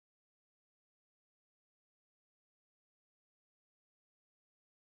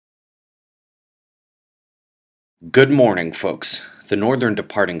Good morning, folks. The northern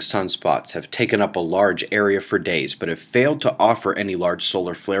departing sunspots have taken up a large area for days, but have failed to offer any large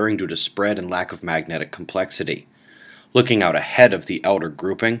solar flaring due to spread and lack of magnetic complexity. Looking out ahead of the outer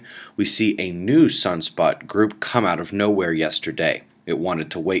grouping, we see a new sunspot group come out of nowhere yesterday. It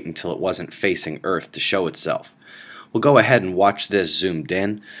wanted to wait until it wasn't facing Earth to show itself. We'll go ahead and watch this zoomed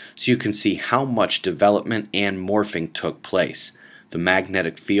in so you can see how much development and morphing took place. The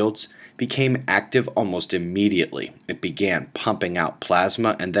magnetic fields became active almost immediately. It began pumping out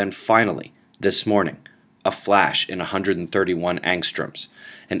plasma, and then finally, this morning, a flash in 131 angstroms.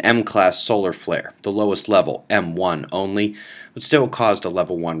 An M-class solar flare, the lowest level, M1 only, but still caused a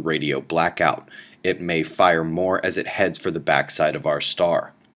level 1 radio blackout. It may fire more as it heads for the backside of our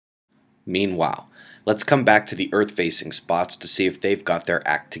star. Meanwhile, let's come back to the Earth-facing spots to see if they've got their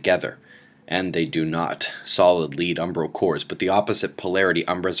act together. And they do not. Solid lead umbral cores, but the opposite polarity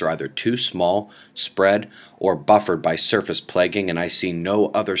umbras are either too small, spread, or buffered by surface plaguing, and I see no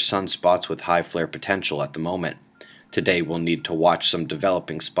other sunspots with high flare potential at the moment. Today we'll need to watch some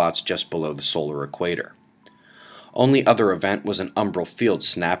developing spots just below the solar equator. Only other event was an umbral field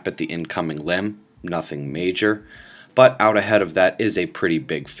snap at the incoming limb, nothing major, but out ahead of that is a pretty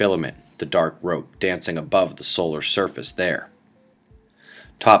big filament, the dark rope dancing above the solar surface there.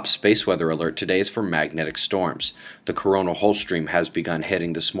 Top space weather alert today is for magnetic storms. The coronal hole stream has begun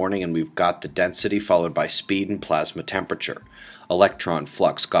hitting this morning, and we've got the density followed by speed and plasma temperature. Electron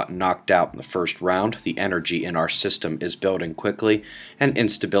flux got knocked out in the first round, the energy in our system is building quickly, and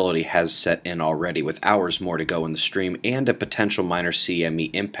instability has set in already with hours more to go in the stream and a potential minor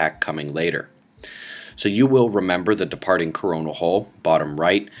CME impact coming later. So you will remember the departing coronal hole, bottom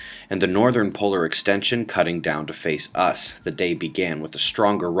right, and the northern polar extension cutting down to face us. The day began with a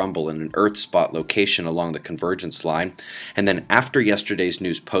stronger rumble in an Earth spot location along the convergence line, and then after yesterday's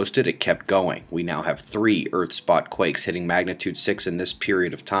news posted, it kept going. We now have 3 Earth spot quakes hitting magnitude 6 in this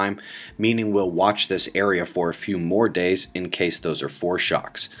period of time, meaning we'll watch this area for a few more days in case those are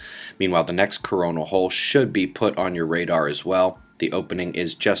foreshocks. Meanwhile, the next coronal hole should be put on your radar as well. The opening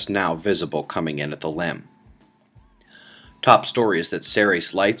is just now visible coming in at the limb. Top story is that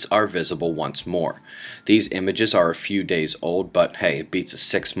Ceres lights are visible once more. These images are a few days old, but hey, it beats a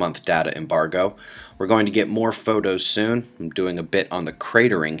 6-month data embargo. We're going to get more photos soon. I'm doing a bit on the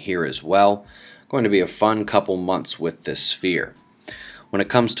cratering here as well. Going to be a fun couple months with this sphere. When it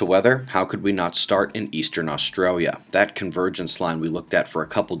comes to weather, how could we not start in eastern Australia? That convergence line we looked at for a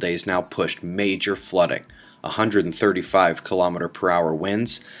couple days now pushed major flooding. 135 km/h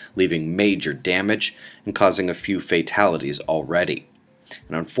winds, leaving major damage and causing a few fatalities already.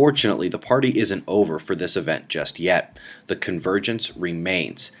 And unfortunately, the party isn't over for this event just yet. The convergence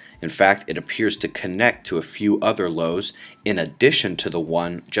remains. In fact, it appears to connect to a few other lows in addition to the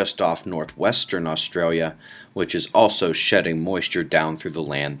one just off northwestern Australia, which is also shedding moisture down through the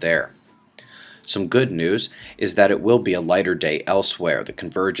land there. Some good news is that it will be a lighter day elsewhere. The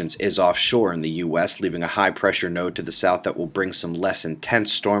convergence is offshore in the U.S., leaving a high-pressure node to the south that will bring some less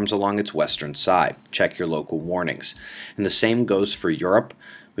intense storms along its western side. Check your local warnings. And the same goes for Europe.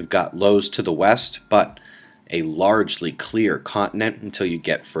 We've got lows to the west, but a largely clear continent until you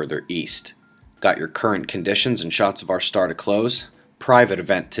get further east. Got your current conditions and shots of our star to close. Private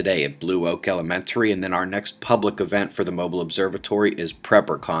event today at Blue Oak Elementary, and then our next public event for the Mobile Observatory is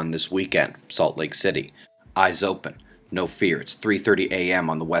PrepperCon this weekend, Salt Lake City. Eyes open, no fear. It's 3:30 a.m.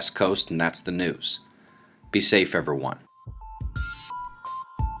 on the West Coast, and that's the news. Be safe, everyone.